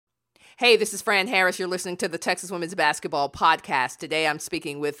Hey, this is Fran Harris. You're listening to the Texas Women's Basketball Podcast. Today I'm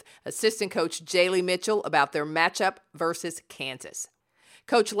speaking with assistant coach Jaylee Mitchell about their matchup versus Kansas.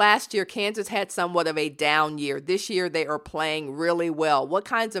 Coach, last year Kansas had somewhat of a down year. This year they are playing really well. What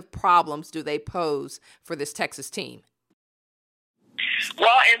kinds of problems do they pose for this Texas team?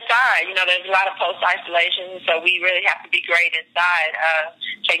 Well, inside, there's a lot of post isolation, so we really have to be great inside,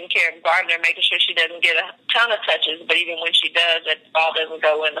 taking care of Gardner, making sure she doesn't get a ton of touches, but even when she does, that the ball doesn't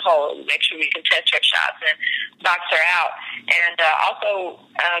go in the hole. Make sure we contest her shots and box her out. And also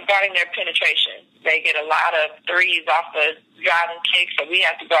guarding their penetration. They get a lot of threes off the driving kick, so we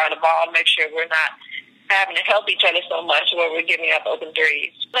have to guard the ball and make sure we're not having to help each other so much where we're giving up open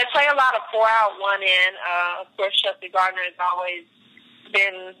threes. They play a lot of 4-out, 1-in. Of course, Chelsea Gardner has always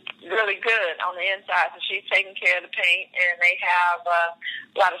been really good on the inside, so she's taking care of the paint, and they have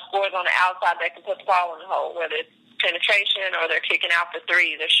a lot of scorers on the outside that can put the ball in the hole, whether it's penetration or they're kicking out for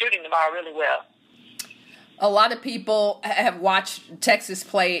three. They're shooting the ball really well. A lot of people have watched Texas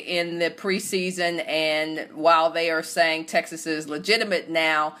play in the preseason, and while they are saying Texas is legitimate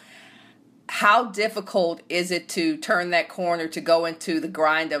now, how difficult is it to turn that corner to go into the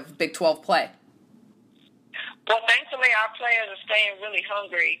grind of Big 12 play? Well, thankfully, our players are staying really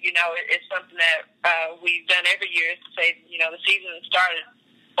hungry. It's something that we've done every year to say, the season started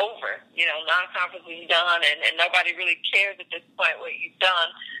over. Non-conference is done, and nobody really cares at this point what you've done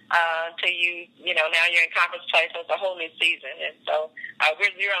until now you're in conference play, so it's a whole new season. And so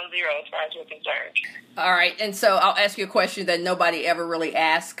we're 0-0 as far as we're concerned. All right, and so I'll ask you a question that nobody ever really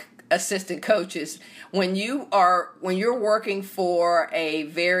asks assistant coaches. When you're working for a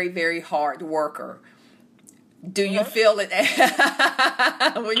very, very hard worker, do you feel it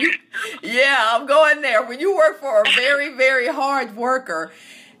I'm going there. When you work for a very, very hard worker,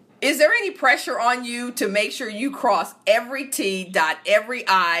 is there any pressure on you to make sure you cross every T, dot every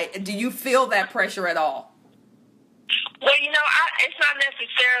I? Do you feel that pressure at all? Well, it's not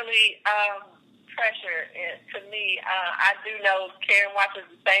necessarily pressure to me. I do know Karen watches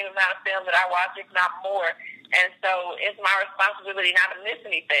the same amount of film that I watch, if not more. And so it's my responsibility not to miss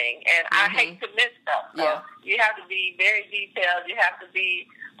anything. And I hate to miss stuff. So you have to be very detailed. You have to be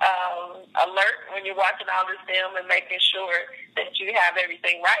alert when you're watching all this film and making sure that you have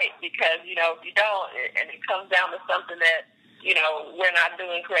everything right. Because, if you don't, and it comes down to something that, we're not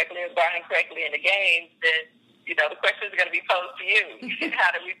doing correctly or guarding correctly in the game, then, the questions are going to be posed to you.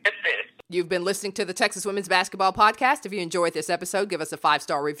 How do we fix this? You've been listening to the Texas Women's Basketball Podcast. If you enjoyed this episode, give us a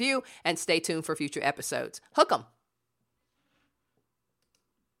 5-star review and stay tuned for future episodes. Hook 'em.